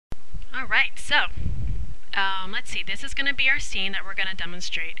Alright, so let's see, this is going to be our scene that we're going to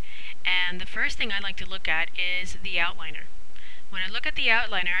demonstrate. And the first thing I like to look at is the outliner. When I look at the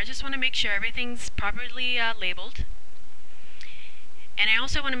outliner, I just want to make sure everything's properly labeled. And I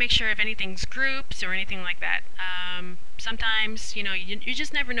also want to make sure if anything's groups or anything like that. Sometimes, you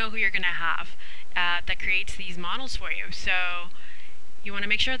just never know who you're going to have that creates these models for you. So you want to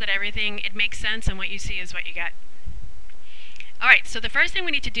make sure that it makes sense and what you see is what you get. Alright, so the first thing we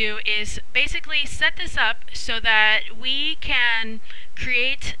need to do is basically set this up so that we can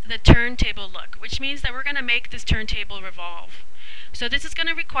create the turntable look, which means that we're going to make this turntable revolve. So this is going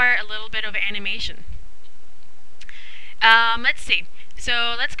to require a little bit of animation. Let's see.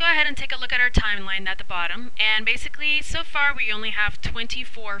 So let's go ahead and take a look at our timeline at the bottom. And basically, so far we only have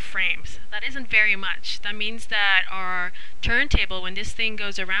 24 frames. That isn't very much. That means that our turntable, when this thing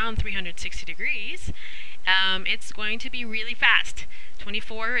goes around 360 degrees, it's going to be really fast.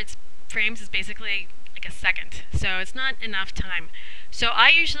 24 frames is basically like a second, so it's not enough time. So I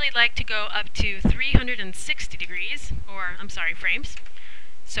usually like to go up to 360 degrees, or I'm sorry, frames.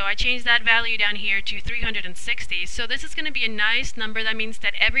 So I change that value down here to 360. So this is going to be a nice number. That means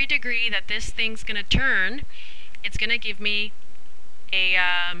that every degree that this thing's going to turn, it's going to give me a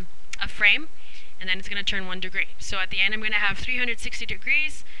frame, and then it's going to turn 1 degree. So at the end I'm going to have 360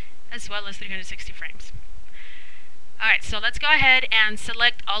 degrees as well as 360 frames. Alright, so let's go ahead and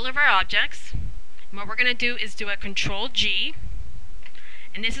select all of our objects. And what we're going to do is do a Control G,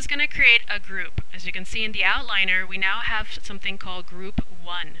 and this is going to create a group. As you can see in the outliner, we now have something called Group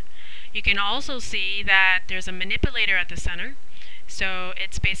 1. You can also see that there's a manipulator at the center, so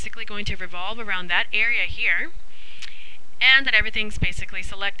it's basically going to revolve around that area here, and that everything's basically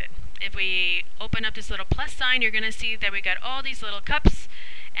selected. If we open up this little plus sign, you're going to see that we got all these little cups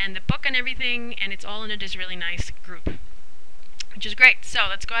and the book and everything, and it's all under this really nice group, which is great. So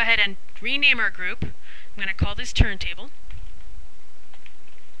let's go ahead and rename our group. I'm going to call this Turntable.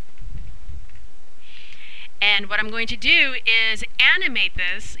 And what I'm going to do is animate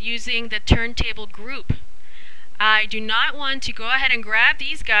this using the Turntable group. I do not want to go ahead and grab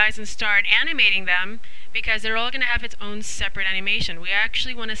these guys and start animating them, because they're all going to have its own separate animation. We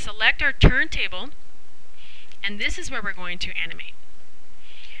actually want to select our turntable, and this is where we're going to animate.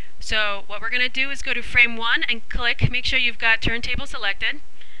 So what we're going to do is go to frame 1 and click, make sure you've got turntable selected.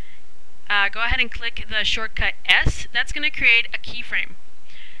 Go ahead and click the shortcut S. That's going to create a keyframe.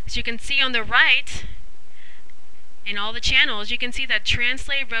 So you can see on the right, in all the channels, you can see that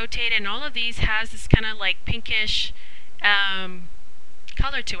translate, rotate, and all of these has this kind of like pinkish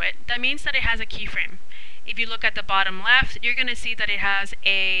color to it. That means that it has a keyframe. If you look at the bottom left, you're going to see that it has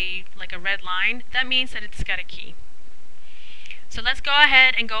like a red line. That means that it's got a key. So let's go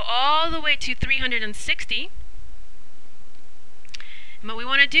ahead and go all the way to 360. And what we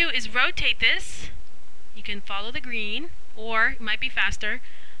want to do is rotate this. You can follow the green, or it might be faster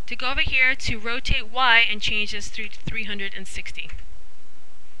to go over here to rotate Y and change this to 360.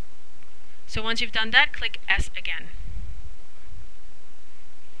 So once you've done that, click S again.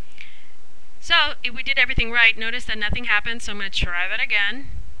 So if we did everything right, notice that nothing happened, so I'm going to try that again.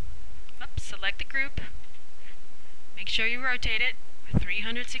 Oops, select the group. Make sure you rotate it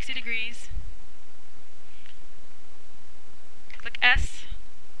 360 degrees. Click S.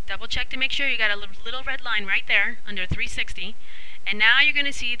 Double check to make sure you got a little red line right there under 360. And now you're going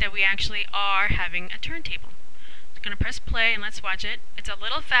to see that we actually are having a turntable. I'm going to press play and let's watch it. It's a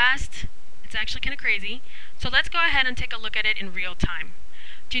little fast. It's actually kind of crazy. So let's go ahead and take a look at it in real time.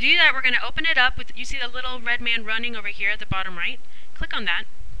 To do that, we're going to open it up with, you see the little red man running over here at the bottom right? Click on that.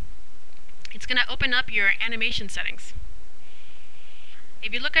 It's going to open up your animation settings.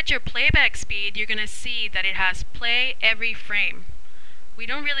 If you look at your playback speed, you're going to see that it has play every frame. We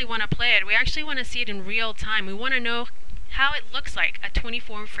don't really want to play it. We actually want to see it in real time. We want to know how it looks like at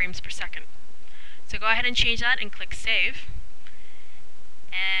 24 frames per second. So go ahead and change that and click Save.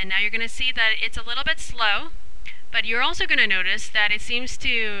 And now you're going to see that it's a little bit slow, but you're also going to notice that it seems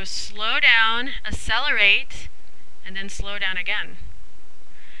to slow down, accelerate, and then slow down again.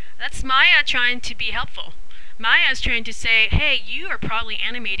 That's Maya trying to be helpful. Maya is trying to say, hey, you are probably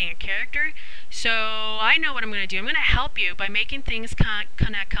animating a character, so I know what I'm going to do. I'm going to help you by making things kind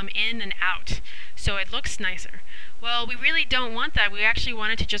of come in and out so it looks nicer. Well, we really don't want that. We actually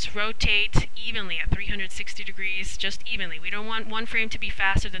want it to just rotate evenly at 360 degrees, just evenly. We don't want one frame to be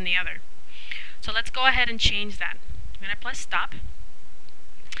faster than the other. So let's go ahead and change that. I'm going to press stop.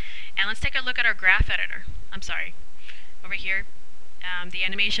 And let's take a look at our graph editor. I'm sorry, over here. The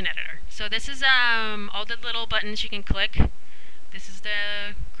animation editor. So this is all the little buttons you can click. This is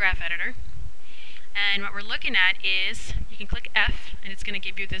the graph editor. And what we're looking at is, you can click F, and it's going to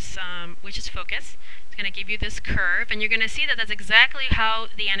give you this, which is focus. It's going to give you this curve, and you're going to see that that's exactly how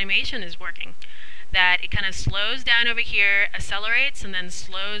the animation is working. That it kind of slows down over here, accelerates, and then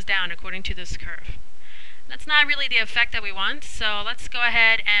slows down according to this curve. That's not really the effect that we want, so let's go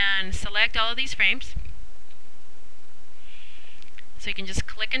ahead and select all of these frames. So you can just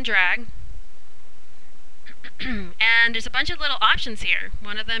click and drag. And there's a bunch of little options here.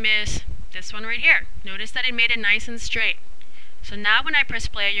 One of them is this one right here. Notice that it made it nice and straight. So now when I press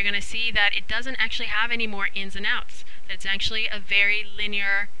play, you're going to see that it doesn't actually have any more ins and outs. That it's actually a very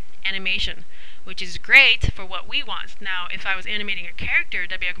linear animation, which is great for what we want. Now, if I was animating a character,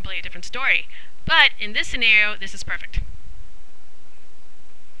 that'd be a completely different story. But in this scenario, this is perfect.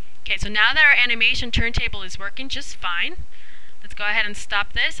 Okay, so now that our animation turntable is working just fine, let's go ahead and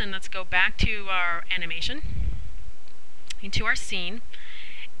stop this, and let's go back to our animation, into our scene,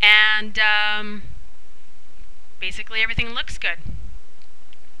 and basically everything looks good.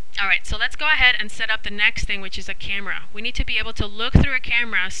 Alright, so let's go ahead and set up the next thing, which is a camera. We need to be able to look through a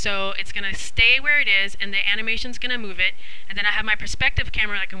camera, so it's going to stay where it is, and the animation's going to move it, and then I have my perspective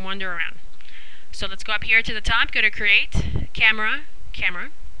camera that can wander around. So let's go up here to the top, go to Create, Camera, Camera,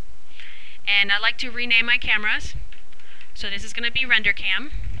 and I like to rename my cameras. So this is going to be Render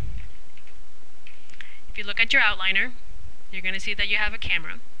Cam. If you look at your outliner, you're going to see that you have a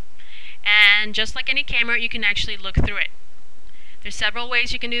camera. And just like any camera, you can actually look through it. There's several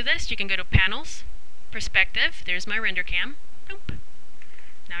ways you can do this. You can go to Panels, Perspective. There's my Render Cam. Boop.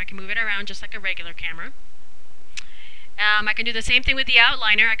 Now I can move it around just like a regular camera. I can do the same thing with the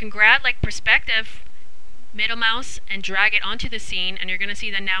outliner. I can grab like Perspective, middle mouse, and drag it onto the scene, and you're going to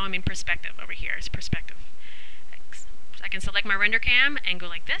see that now I'm in perspective over here. It's perspective. I can select my Render Cam and go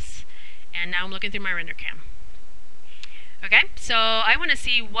like this, and now I'm looking through my Render Cam. Okay, so I want to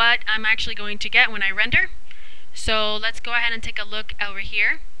see what I'm actually going to get when I render. So let's go ahead and take a look over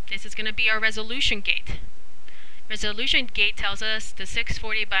here. This is going to be our resolution gate. Resolution gate tells us the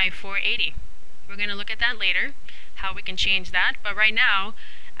 640 by 480. We're going to look at that later, how we can change that, but right now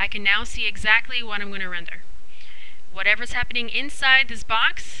I can now see exactly what I'm going to render. Whatever's happening inside this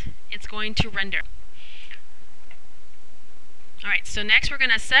box, it's going to render. Alright, so next we're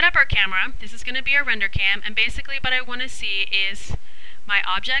going to set up our camera. This is going to be our render cam, and basically what I want to see is my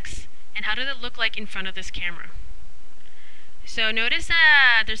objects and how do they look like in front of this camera. So notice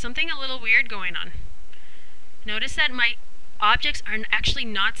that there's something a little weird going on. Notice that my objects are actually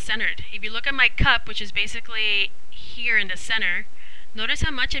not centered. If you look at my cup, which is basically here in the center, notice how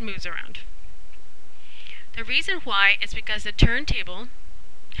much it moves around. The reason why is because the turntable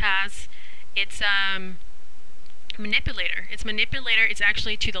has its manipulator. Its manipulator is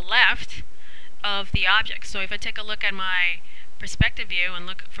actually to the left of the object. So if I take a look at my perspective view and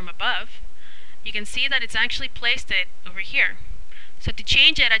look from above, you can see that it's actually placed it over here. So to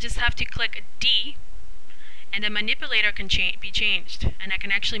change it, I just have to click D, and the manipulator can be changed, and I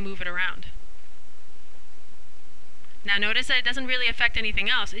can actually move it around. Now notice that it doesn't really affect anything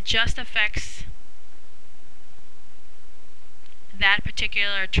else. It just affects that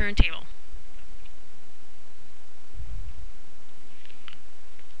particular turntable.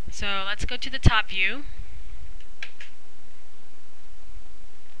 So let's go to the top view.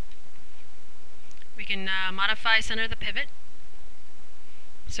 We can modify center the pivot.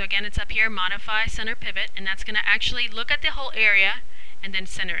 So again, it's up here, modify center pivot, and that's going to actually look at the whole area and then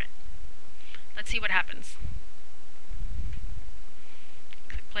center it. Let's see what happens.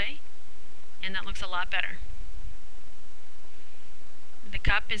 Click play, and that looks a lot better. The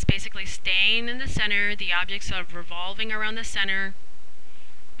cup is basically staying in the center, the objects are revolving around the center,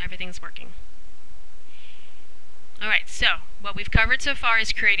 everything's working. Alright, so what we've covered so far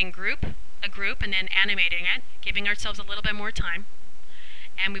is creating a group and then animating it, giving ourselves a little bit more time.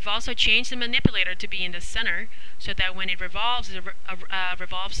 And we've also changed the manipulator to be in the center so that when it revolves,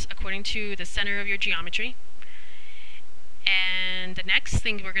 revolves according to the center of your geometry. And the next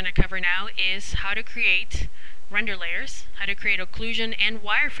thing we're going to cover now is how to create render layers, how to create occlusion and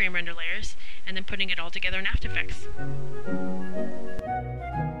wireframe render layers, and then putting it all together in After Effects.